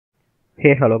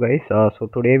Hey, hello guys. So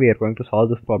today we are going to solve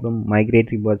this problem,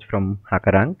 migratory birds from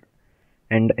HackerRank.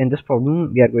 And in this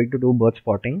problem, we are going to do bird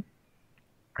spotting.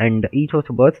 And each of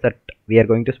the birds that we are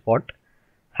going to spot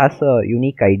has a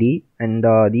unique ID. And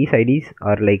these IDs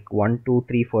are like 1, 2,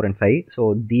 3, 4, and 5.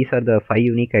 So these are the 5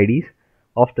 unique IDs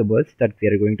of the birds that we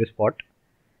are going to spot.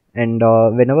 And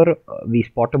whenever we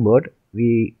spot a bird,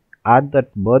 we add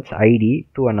that bird's ID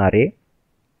to an array.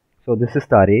 So this is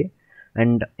the array,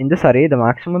 and in this array the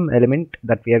maximum element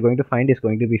that we are going to find is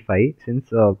going to be 5, since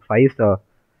 5 is the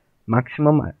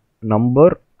maximum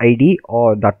number ID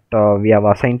or that we have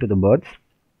assigned to the birds.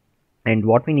 And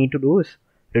what we need to do is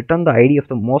return the ID of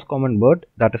the most common bird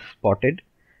that is spotted,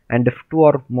 and if 2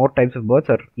 or more types of birds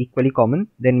are equally common,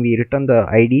 then we return the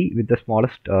ID with the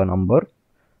smallest number.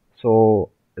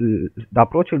 So the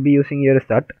approach we'll be using here is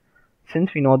that since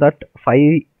we know that 5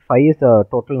 is the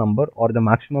total number or the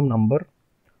maximum number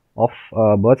of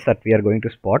birds that we are going to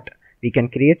spot, we can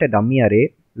create a dummy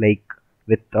array like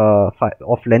with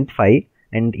of length 5,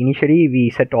 and initially we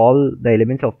set all the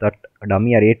elements of that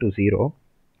dummy array to 0.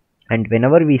 And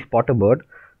whenever we spot a bird,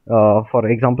 for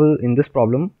example in this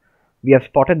problem we have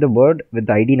spotted the bird with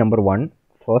the ID number 1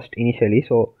 first initially,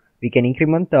 so we can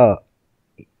increment the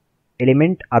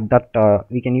element at that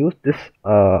we can use this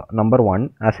number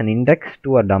 1 as an index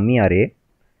to a dummy array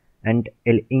and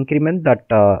increment that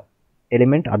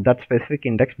element at that specific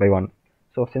index by 1.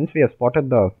 So since we have spotted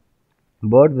the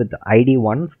bird with ID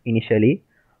 1 initially,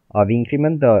 we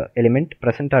increment the element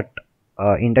present at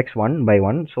index 1 by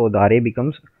 1, so the array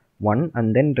becomes 1,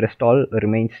 and then rest all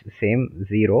remains same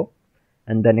 0.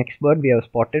 And the next bird we have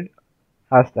spotted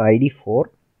has the ID 4,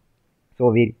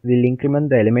 so we will increment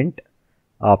the element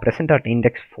present at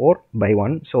index 4 by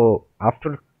 1. So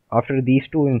after these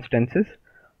two instances,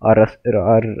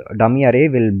 our dummy array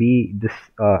will be this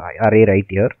array right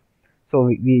here. So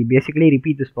we basically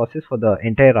repeat this process for the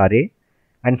entire array,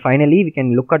 and finally we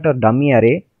can look at our dummy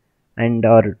array, and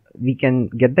we can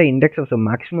get the index of the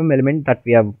maximum element that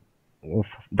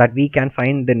we can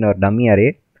find in our dummy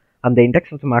array, and the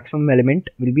index of the maximum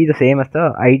element will be the same as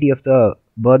the ID of the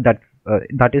bird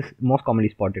that is most commonly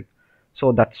spotted.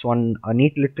 So that's a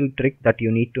neat little trick that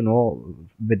you need to know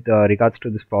with regards to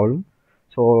this problem.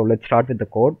 So let's start with the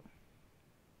code.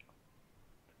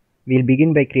 We'll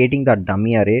begin by creating the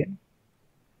dummy array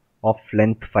of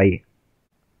length 5.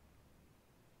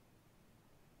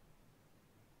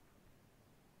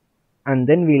 And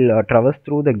then we'll traverse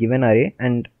through the given array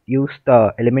and use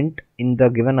the element in the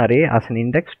given array as an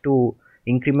index to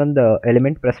increment the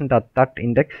element present at that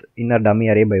index in a dummy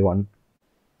array by 1.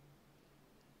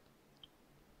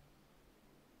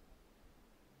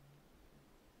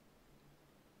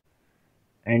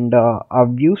 And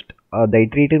I've used the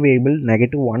iterative variable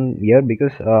 -1 here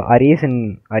because arrays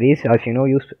as you know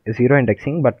use 0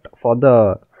 indexing, but for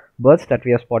the birds that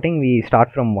we are spotting we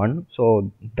start from 1,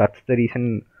 so that's the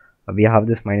reason we have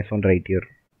this -1 right here.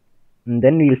 And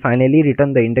then we'll finally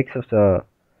return the index of the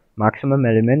maximum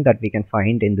element that we can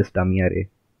find in this dummy array.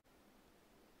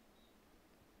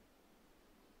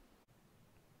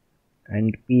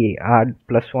 And we add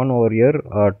 +1 over here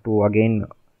to again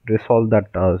resolve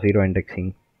that 0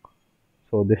 indexing.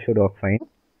 So this should work fine.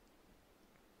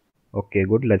 Okay,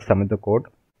 good. Let's submit the code.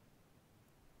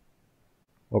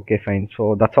 Okay, fine.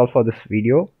 So that's all for this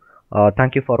video.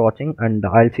 Thank you for watching, and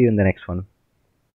I'll see you in the next one.